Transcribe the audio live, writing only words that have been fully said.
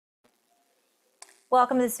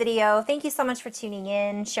Welcome to this video. Thank you so much for tuning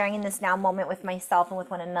in, sharing in this now moment with myself and with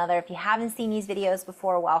one another. If you haven't seen these videos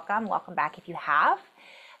before, welcome. Welcome back if you have.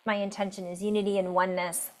 My intention is unity and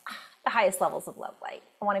oneness, the highest levels of love light.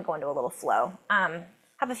 I want to go into a little flow.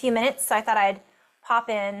 Have a few minutes, so I thought I'd pop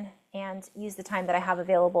in and use the time that I have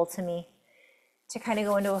available to me to kind of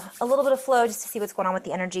go into a little bit of flow just to see what's going on with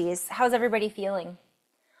the energies. How's everybody feeling?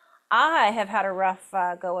 I have had a rough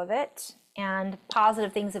go of it, and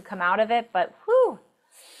positive things have come out of it, but whew.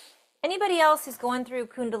 Anybody else who's going through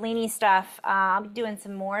Kundalini stuff, I'll be doing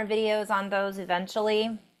some more videos on those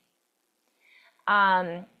eventually.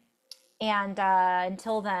 Until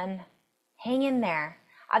then, hang in there.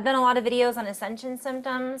 I've done a lot of videos on ascension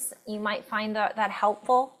symptoms. You might find that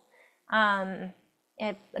helpful.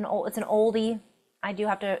 It's an oldie. I do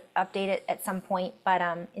have to update it at some point, but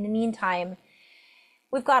in the meantime,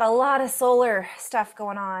 we've got a lot of solar stuff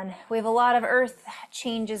going on. We have a lot of earth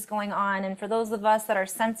changes going on. And for those of us that are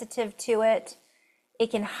sensitive to it,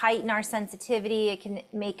 it can heighten our sensitivity. It can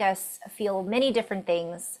make us feel many different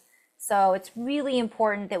things. So it's really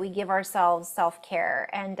important that we give ourselves self-care.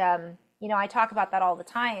 And, I talk about that all the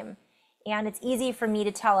time. And it's easy for me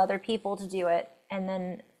to tell other people to do it, and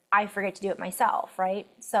then I forget to do it myself, right?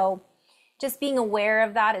 So just being aware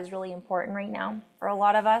of that is really important right now for a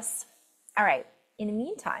lot of us. All right. In the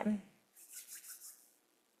meantime,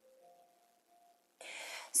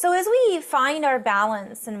 so as we find our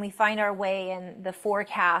balance and we find our way in the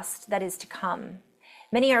forecast that is to come,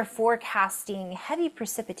 many are forecasting heavy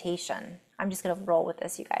precipitation. I'm just going to roll with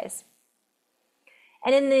this, you guys.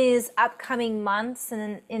 And in these upcoming months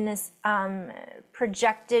and in this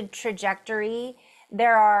projected trajectory,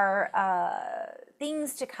 there are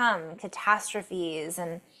things to come, catastrophes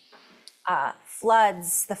and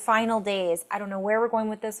floods, the final days. I don't know where we're going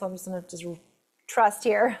with this, so I'm just going to trust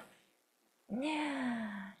here.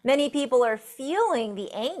 Many people are feeling the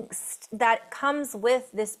angst that comes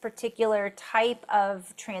with this particular type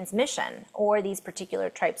of transmission, or these particular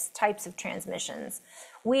types of transmissions.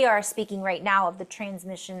 We are speaking right now of the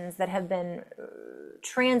transmissions that have been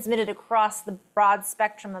transmitted across the broad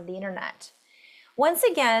spectrum of the internet. Once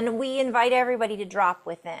again, we invite everybody to drop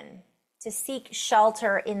within, to seek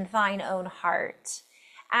shelter in thine own heart.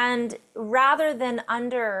 And rather than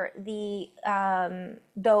under the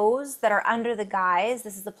those that are under the guise,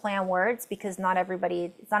 this is a play on words because not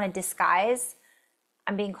everybody, it's not a disguise.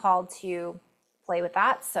 I'm being called to play with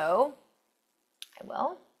that, so I will.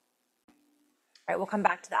 All right, we'll come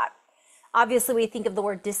back to that. Obviously, we think of the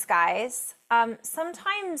word disguise.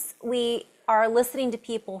 Sometimes we are listening to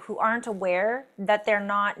people who aren't aware that they're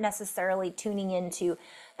not necessarily tuning into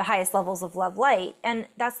the highest levels of love light. And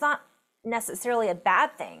that's not necessarily a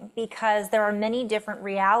bad thing, because there are many different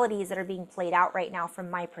realities that are being played out right now from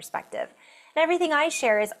my perspective. And everything I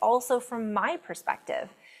share is also from my perspective.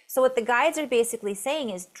 So what the guides are basically saying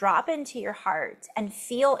is drop into your heart and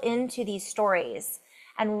feel into these stories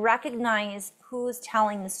and recognize who's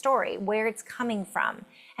telling the story, where it's coming from.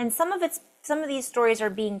 And some of these stories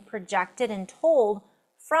are being projected and told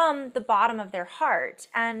from the bottom of their heart.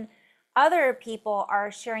 And other people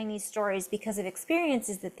are sharing these stories because of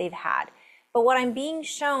experiences that they've had. But what I'm being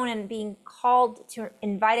shown and being called to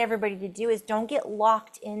invite everybody to do is don't get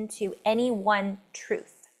locked into any one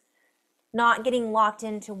truth, not getting locked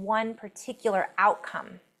into one particular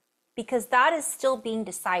outcome, because that is still being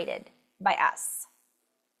decided by us.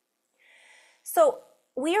 So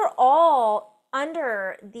we are all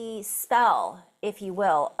under the spell, if you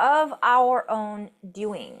will, of our own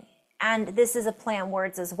doing. And this is a play on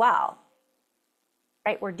words as well,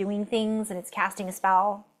 right? We're doing things and it's casting a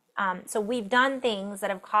spell. So we've done things that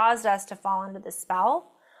have caused us to fall into the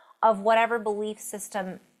spell of whatever belief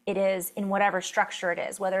system it is, in whatever structure it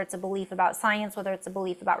is, whether it's a belief about science, whether it's a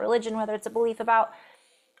belief about religion, whether it's a belief about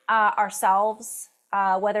ourselves,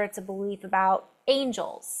 whether it's a belief about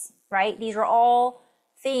angels, right? These are all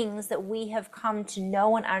things that we have come to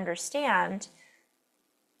know and understand,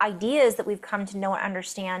 ideas that we've come to know and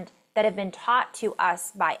understand that have been taught to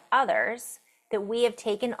us by others, that we have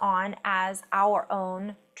taken on as our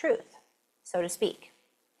own truth, so to speak.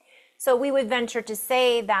 So we would venture to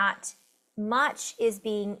say that much is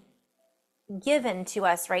being given to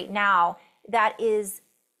us right now that is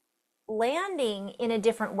landing in a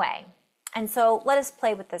different way. And so let us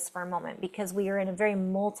play with this for a moment, because we are in a very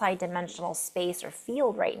multi-dimensional space or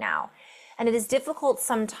field right now. And it is difficult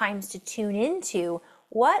sometimes to tune into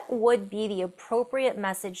what would be the appropriate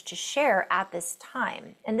message to share at this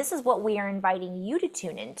time. And this is what we are inviting you to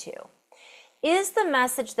tune into. Is the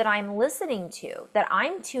message that I'm listening to, that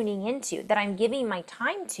I'm tuning into, that I'm giving my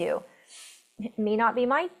time to, it may not be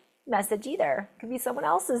my message either. It could be someone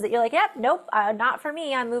else's that you're like, yep, nope, not for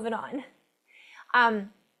me, I'm moving on.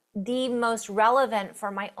 The most relevant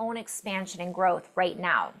for my own expansion and growth right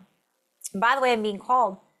now. And by the way, I'm being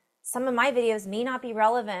called, some of my videos may not be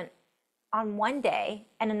relevant on one day,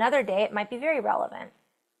 and another day it might be very relevant.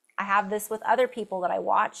 I have this with other people that I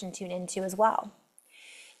watch and tune into as well.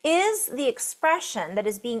 Is the expression that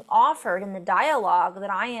is being offered in the dialogue that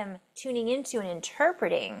I am tuning into and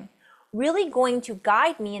interpreting really going to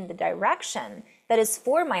guide me in the direction that is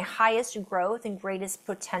for my highest growth and greatest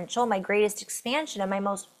potential, my greatest expansion, and my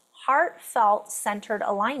most heartfelt centered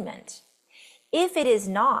alignment? If it is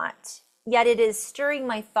not, yet it is stirring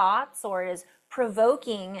my thoughts or it is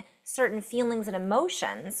provoking certain feelings and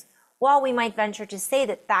emotions, while we might venture to say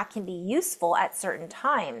that that can be useful at certain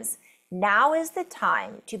times, now is the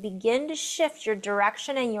time to begin to shift your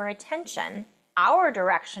direction and your attention, our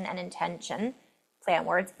direction and intention, play on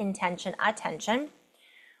words, intention, attention,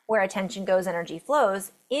 where attention goes, energy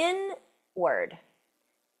flows, inward,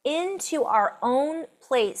 into our own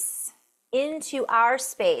place, into our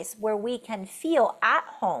space where we can feel at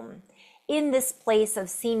home in this place of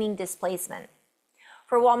seeming displacement.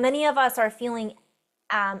 For while many of us are feeling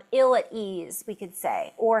ill at ease, we could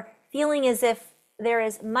say, or feeling as if there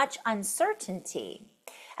is much uncertainty,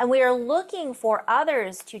 and we are looking for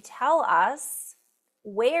others to tell us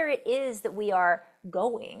where it is that we are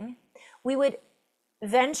going, we would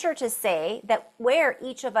venture to say that where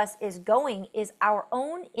each of us is going is our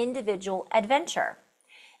own individual adventure.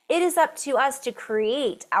 It is up to us to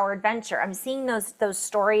create our adventure. I'm seeing those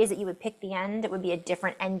stories that you would pick the end, it would be a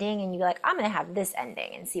different ending, and you're like, I'm gonna have this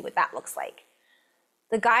ending and see what that looks like.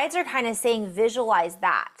 The guides are kind of saying, visualize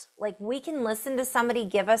that. Like, we can listen to somebody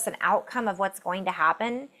give us an outcome of what's going to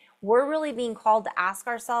happen. We're really being called to ask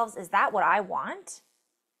ourselves, is that what I want?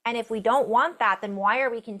 And if we don't want that, then why are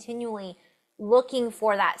we continually looking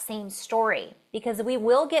for that same story? Because we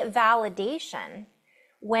will get validation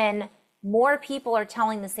when more people are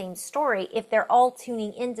telling the same story if they're all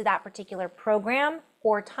tuning into that particular program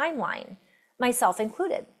or timeline, myself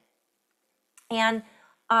included. And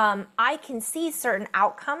I can see certain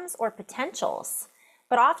outcomes or potentials,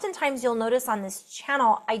 but oftentimes you'll notice on this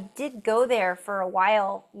channel, I did go there for a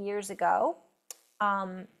while years ago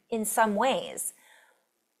in some ways,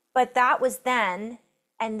 but that was then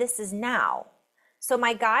and this is now. So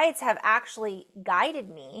my guides have actually guided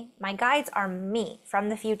me. My guides are me from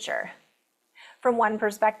the future. From one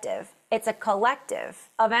perspective, it's a collective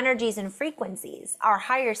of energies and frequencies. Our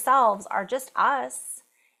higher selves are just us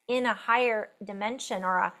in a higher dimension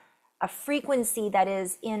or a frequency that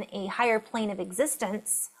is in a higher plane of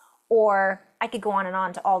existence, or I could go on and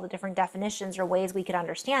on to all the different definitions or ways we could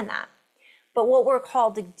understand that. But what we're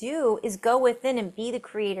called to do is go within and be the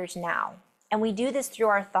creators now. And we do this through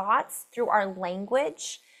our thoughts, through our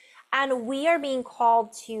language, and we are being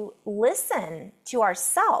called to listen to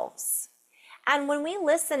ourselves. And when we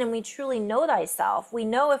listen and we truly know thyself, we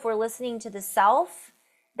know if we're listening to the self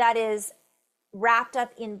that is wrapped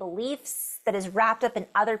up in beliefs, that is wrapped up in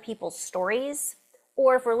other people's stories,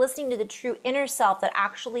 or if we're listening to the true inner self that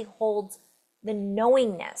actually holds the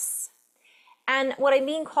knowingness. And what I'm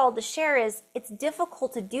being called to share is it's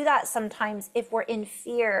difficult to do that sometimes if we're in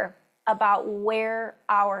fear about where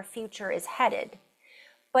our future is headed.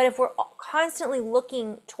 But if we're constantly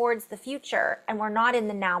looking towards the future and we're not in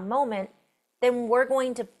the now moment, then we're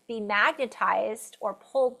going to be magnetized or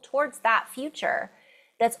pulled towards that future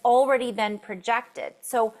that's already been projected.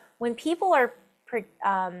 So when people are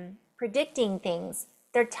predicting things,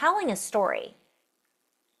 they're telling a story.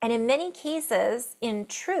 And in many cases, in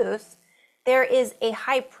truth, there is a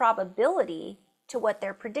high probability to what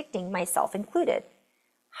they're predicting, myself included.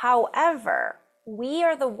 However, we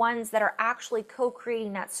are the ones that are actually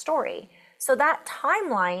co-creating that story. So that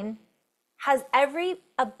timeline has every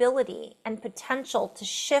ability and potential to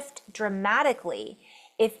shift dramatically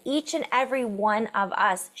if each and every one of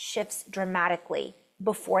us shifts dramatically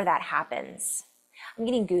before that happens. I'm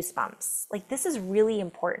getting goosebumps. Like, this is really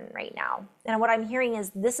important right now. And what I'm hearing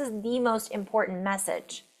is this is the most important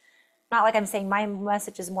message. Not like I'm saying my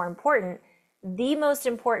message is more important. The most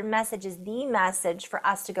important message is the message for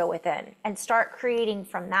us to go within and start creating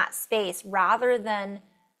from that space rather than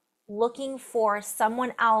looking for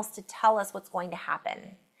someone else to tell us what's going to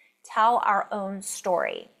happen. Tell our own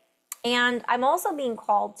story. And I'm also being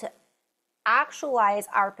called to actualize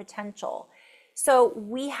our potential. So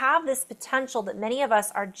we have this potential that many of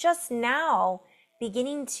us are just now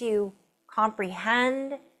beginning to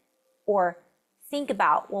comprehend or think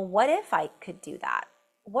about, well, what if I could do that?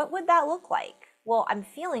 What would that look like? Well, I'm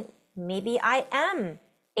feeling maybe I am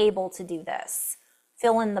able to do this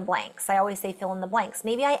fill in the blanks. I always say fill in the blanks.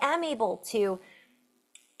 Maybe I am able to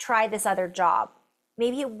try this other job.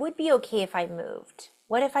 Maybe it would be okay if I moved.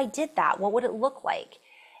 What if I did that? What would it look like?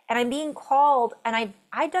 And I'm being called, and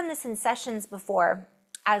I've done this in sessions before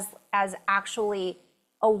as actually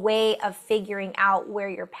a way of figuring out where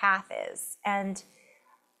your path is. And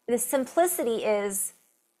the simplicity is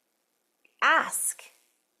ask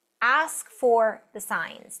for the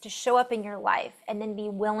signs to show up in your life, and then be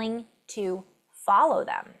willing to follow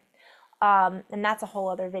them. And that's a whole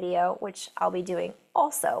other video, which I'll be doing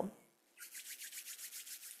also.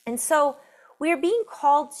 And so we are being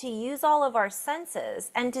called to use all of our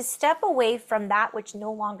senses and to step away from that which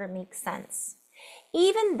no longer makes sense.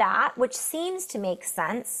 Even that which seems to make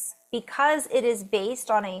sense because it is based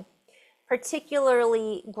on a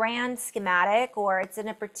particularly grand schematic, or it's in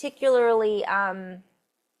a particularly, I'm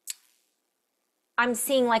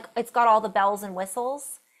seeing like it's got all the bells and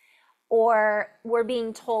whistles, or we're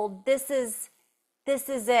being told this is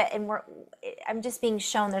it, and I'm just being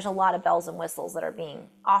shown there's a lot of bells and whistles that are being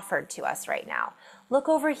offered to us right now. Look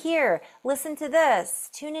over here, listen to this,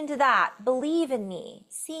 tune into that, believe in me,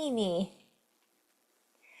 see me.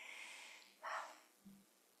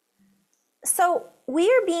 So we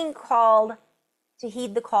are being called to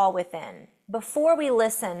heed the call within before we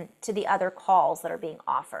listen to the other calls that are being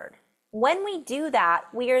offered. When we do that,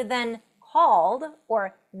 we are then called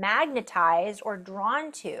or magnetized or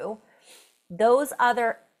drawn to those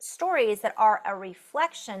other stories that are a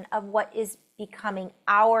reflection of what is becoming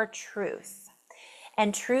our truth.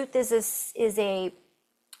 And truth is a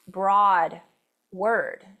broad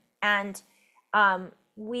word, and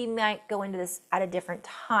we might go into this at a different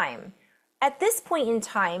time. At this point in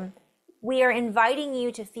time, we are inviting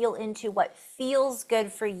you to feel into what feels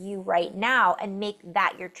good for you right now and make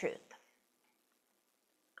that your truth.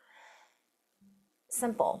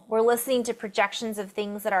 Simple. We're listening to projections of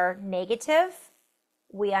things that are negative.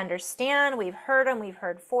 We understand, we've heard them, we've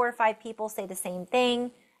heard 4 or 5 people say the same thing.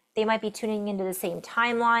 They might be tuning into the same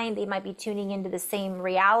timeline. They might be tuning into the same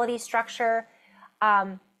reality structure.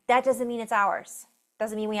 That doesn't mean it's ours.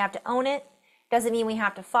 Doesn't mean we have to own it. Doesn't mean we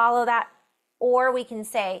have to follow that. Or we can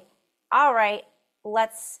say, all right,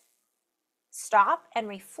 let's stop and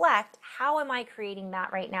reflect. How am I creating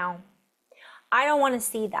that right now? I don't want to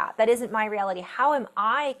see that. That isn't my reality. How am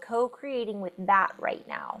I co-creating with that right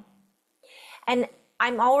now? And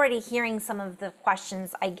I'm already hearing some of the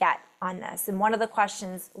questions I get on this. And one of the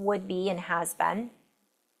questions would be, and has been,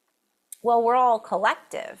 well, we're all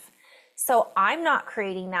collective. So I'm not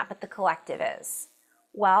creating that, but the collective is.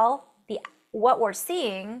 Well, what we're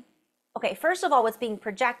seeing, okay, first of all, what's being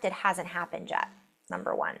projected hasn't happened yet,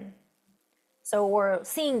 number one. So we're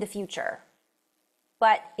seeing the future.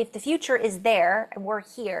 But if the future is there and we're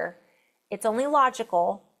here, it's only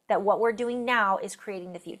logical that what we're doing now is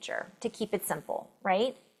creating the future, to keep it simple,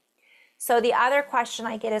 right? So the other question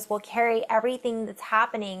I get is, well, Carrie, everything that's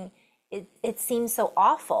happening, it seems so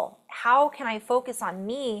awful. How can I focus on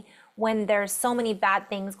me when there's so many bad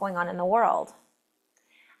things going on in the world?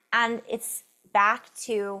 And it's back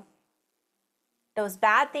to those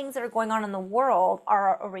bad things that are going on in the world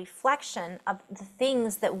are a reflection of the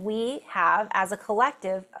things that we have as a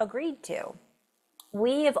collective agreed to.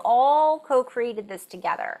 We have all co-created this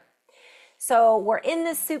together. So we're in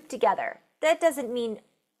this soup together. That doesn't mean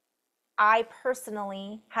I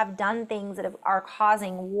personally have done things that are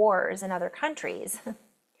causing wars in other countries.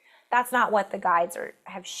 That's not what the guides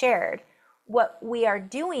have shared. What we are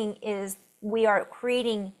doing is we are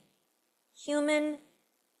creating human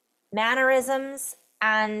mannerisms,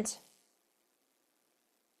 and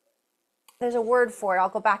there's a word for it. I'll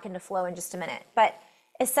go back into flow in just a minute. But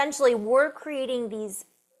essentially, we're creating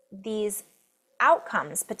these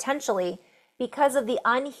outcomes potentially because of the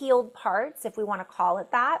unhealed parts, if we want to call it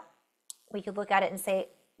that. We could look at it and say,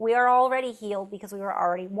 we are already healed because we were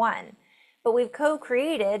already one. But we've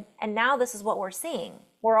co-created, and now this is what we're seeing.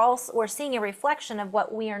 We're seeing a reflection of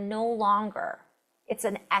what we are no longer. It's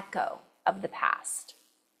an echo of the past.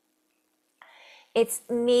 It's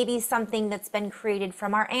maybe something that's been created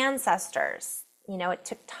from our ancestors. You know, it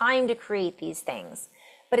took time to create these things,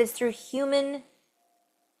 but it's through human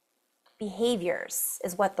behaviors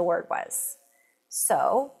is what the word was.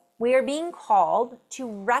 So we are being called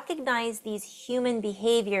to recognize these human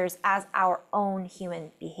behaviors as our own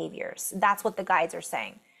human behaviors. That's what the guides are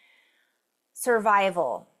saying.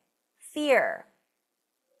 Survival, fear,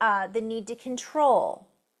 the need to control,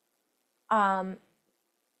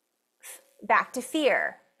 back to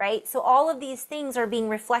fear, right? So all of these things are being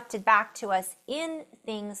reflected back to us in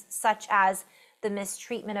things such as the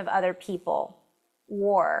mistreatment of other people,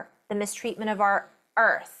 war, the mistreatment of our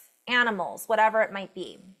earth, animals, whatever it might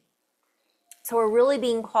be. So we're really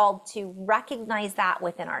being called to recognize that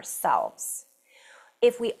within ourselves.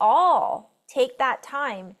 If we all take that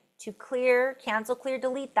time to clear, cancel, clear,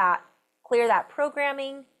 delete that, clear that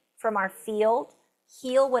programming from our field,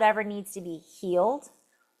 heal whatever needs to be healed,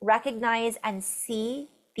 recognize and see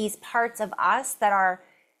these parts of us that are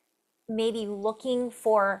maybe looking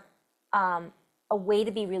for a way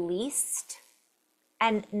to be released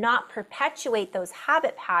and not perpetuate those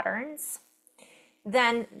habit patterns,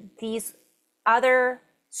 then these other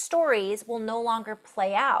stories will no longer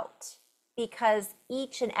play out, because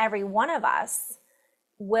each and every one of us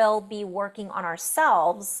will be working on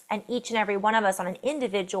ourselves, and each and every one of us on an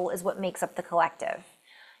individual is what makes up the collective.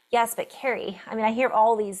 Yes, but Carrie, I mean, I hear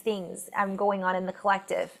all these things going on in the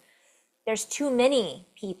collective. There's too many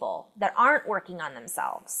people that aren't working on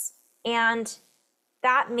themselves. And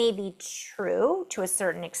that may be true to a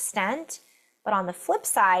certain extent, but on the flip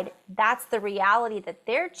side, that's the reality that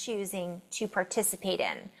they're choosing to participate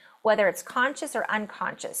in, whether it's conscious or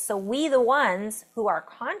unconscious. So we, the ones who are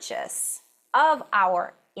conscious of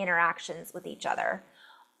our interactions with each other,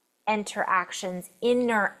 interactions,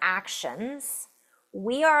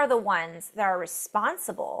 we are the ones that are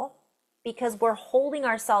responsible, because we're holding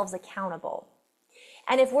ourselves accountable.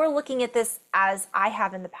 And if we're looking at this as I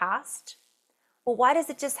have in the past, well, why do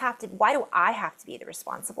I have to be the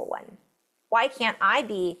responsible one? Why can't I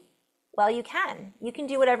be? Well, you can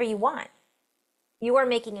do whatever you want. You are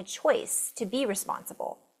making a choice to be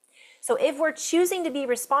responsible. So if we're choosing to be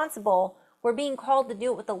responsible, we're being called to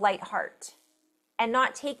do it with a light heart and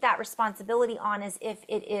not take that responsibility on as if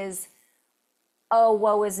it is, oh,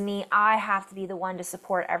 woe is me, I have to be the one to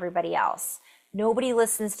support everybody else. Nobody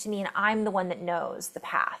listens to me and I'm the one that knows the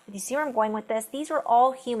path. Do you see where I'm going with this? These are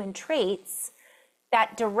all human traits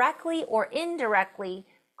that directly or indirectly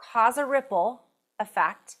cause a ripple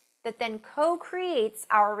effect that then co-creates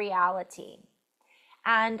our reality.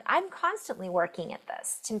 And I'm constantly working at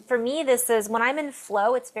this. For me, this is when I'm in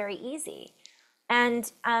flow, it's very easy.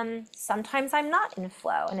 And sometimes I'm not in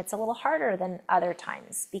flow, and it's a little harder than other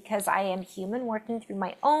times because I am human working through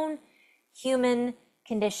my own human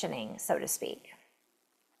conditioning, so to speak.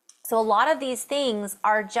 So a lot of these things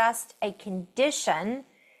are just a condition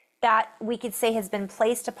that we could say has been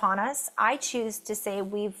placed upon us. I choose to say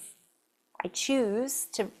I choose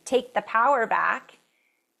to take the power back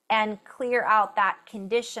and clear out that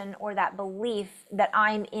condition or that belief that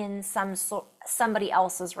I'm in somebody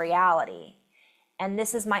else's reality. And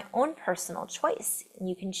this is my own personal choice.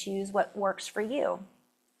 You can choose what works for you.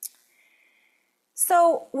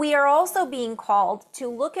 So we are also being called to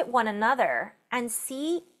look at one another and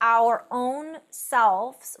see our own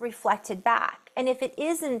selves reflected back. And if it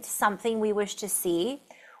isn't something we wish to see,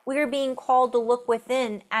 we are being called to look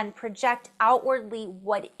within and project outwardly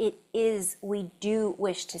what it is we do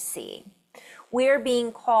wish to see. We are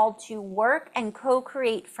being called to work and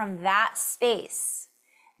co-create from that space.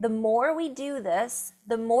 The more we do this,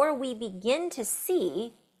 the more we begin to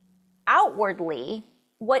see outwardly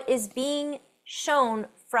what is being shown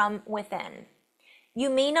from within. You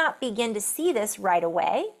may not begin to see this right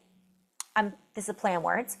away. This is a play on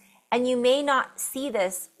words. And you may not see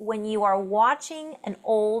this when you are watching an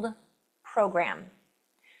old program.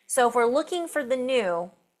 So if we're looking for the new,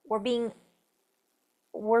 we're being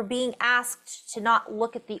asked to not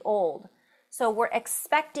look at the old. So we're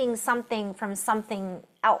expecting something from something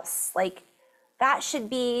else. Like we should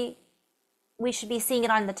be seeing it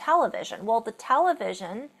on the television. Well, the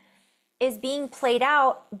television is being played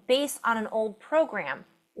out based on an old program.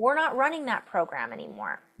 We're not running that program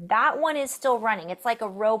anymore. That one is still running. It's like a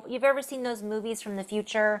robot. You've ever seen those movies from the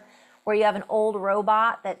future where you have an old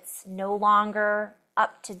robot that's no longer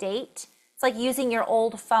up to date? It's like using your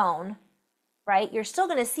old phone, right? You're still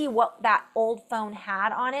going to see what that old phone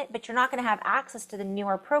had on it, but you're not going to have access to the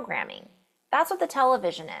newer programming. That's what the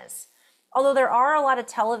television is. Although there are a lot of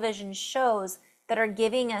television shows that are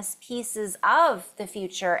giving us pieces of the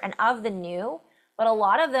future and of the new, but a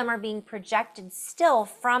lot of them are being projected still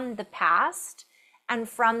from the past and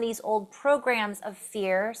from these old programs of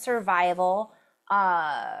fear, survival,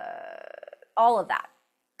 all of that.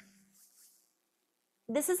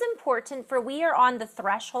 This is important, for we are on the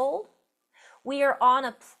threshold. We are on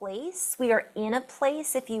a place, we are in a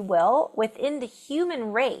place, if you will, within the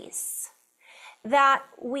human race that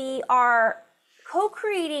we are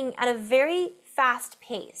co-creating at a very fast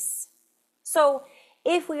pace. So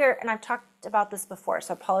if we are, and I've talked about this before,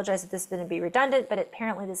 so I apologize if this is going to be redundant, but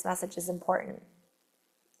apparently this message is important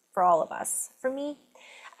for all of us, for me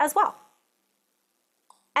as well.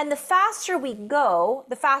 And the faster we go,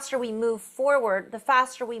 the faster we move forward, the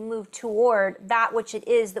faster we move toward that which it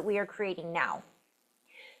is that we are creating now.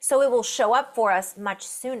 So it will show up for us much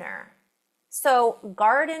sooner. So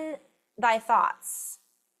garden thy thoughts.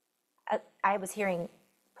 I was hearing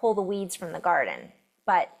pull the weeds from the garden,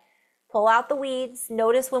 but pull out the weeds.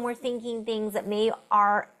 Notice when we're thinking things that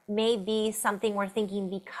may be something we're thinking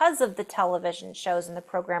because of the television shows and the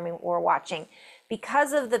programming we're watching,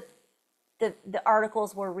 because of the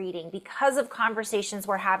articles we're reading, because of conversations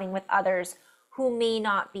we're having with others who may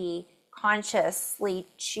not be consciously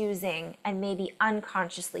choosing and maybe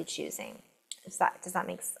unconsciously choosing. Does that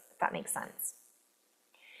make sense?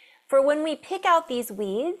 For when we pick out these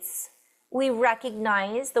weeds, we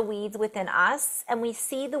recognize the weeds within us and we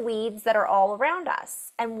see the weeds that are all around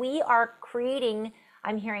us. And we are creating,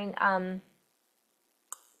 I'm hearing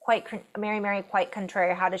Mary, quite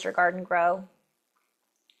contrary, how does your garden grow?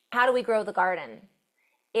 How do we grow the garden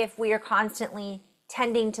if we are constantly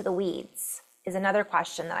tending to the weeds is another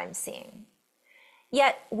question that I'm seeing.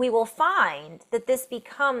 Yet we will find that this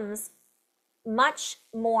becomes much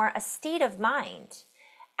more a state of mind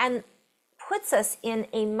and puts us in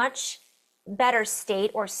a much better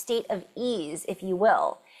state or state of ease, if you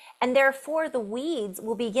will. And therefore the weeds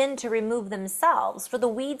will begin to remove themselves, for the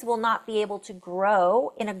weeds will not be able to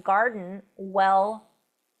grow in a garden well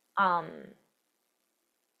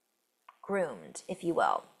groomed, if you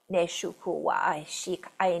will.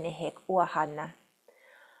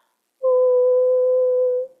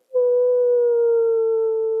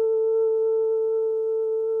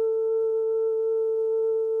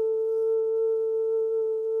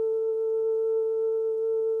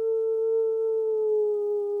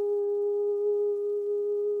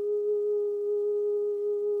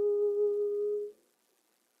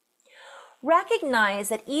 Recognize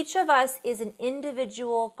that each of us is an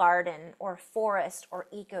individual garden or forest or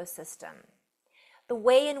ecosystem. The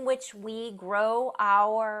way in which we grow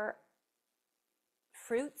our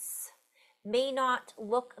fruits may not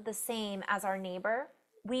look the same as our neighbor.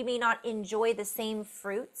 We may not enjoy the same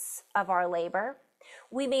fruits of our labor.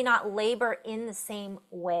 We may not labor in the same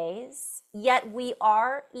ways, yet we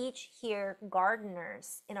are each here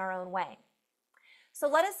gardeners in our own way. So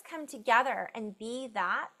let us come together and be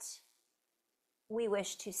that we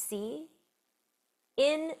wish to see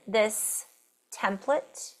in this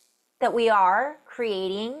template that we are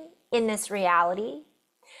creating in this reality,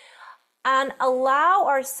 and allow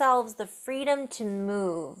ourselves the freedom to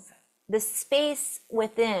move, the space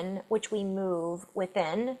within which we move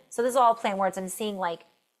within. So this is all plain words. I'm seeing, like,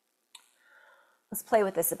 let's play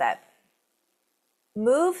with this a bit.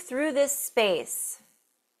 Move through this space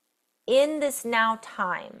in this now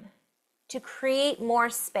time to create more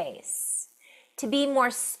space, to be more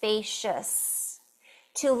spacious,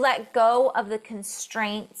 to let go of the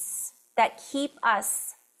constraints that keep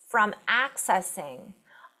us from accessing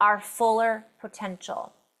our fuller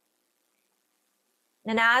potential.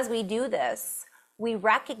 And as we do this, we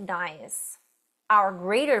recognize our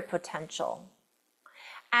greater potential.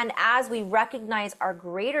 And as we recognize our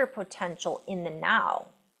greater potential in the now,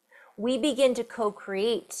 we begin to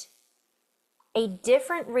co-create a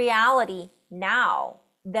different reality now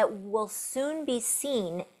that will soon be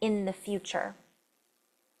seen in the future.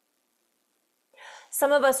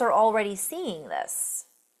 Some of us are already seeing this.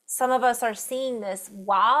 Some of us are seeing this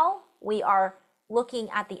while we are looking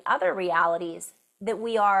at the other realities that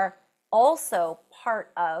we are also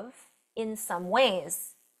part of in some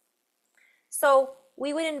ways. So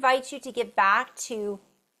we would invite you to get back to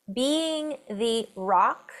being the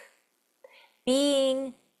rock,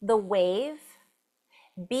 being the wave,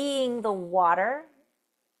 being the water,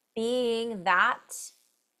 being that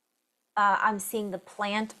I'm seeing the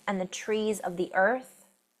plant and the trees of the earth,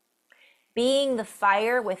 being the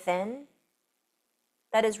fire within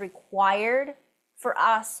that is required for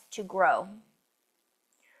us to grow.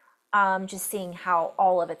 Just seeing how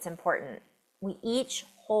all of it's important. We each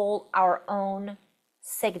hold our own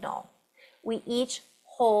signal. We each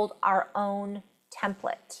hold our own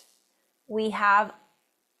template. We have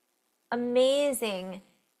amazing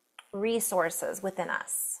resources within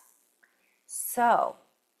us. So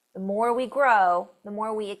the more we grow, the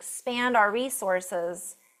more we expand our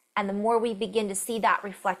resources, and the more we begin to see that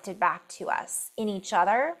reflected back to us in each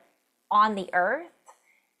other, on the earth,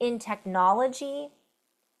 in technology,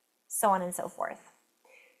 so on and so forth.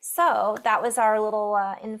 So that was our little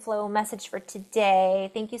inflow message for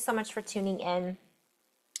today. Thank you so much for tuning in.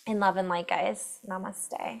 In love and light, guys.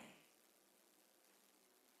 Namaste.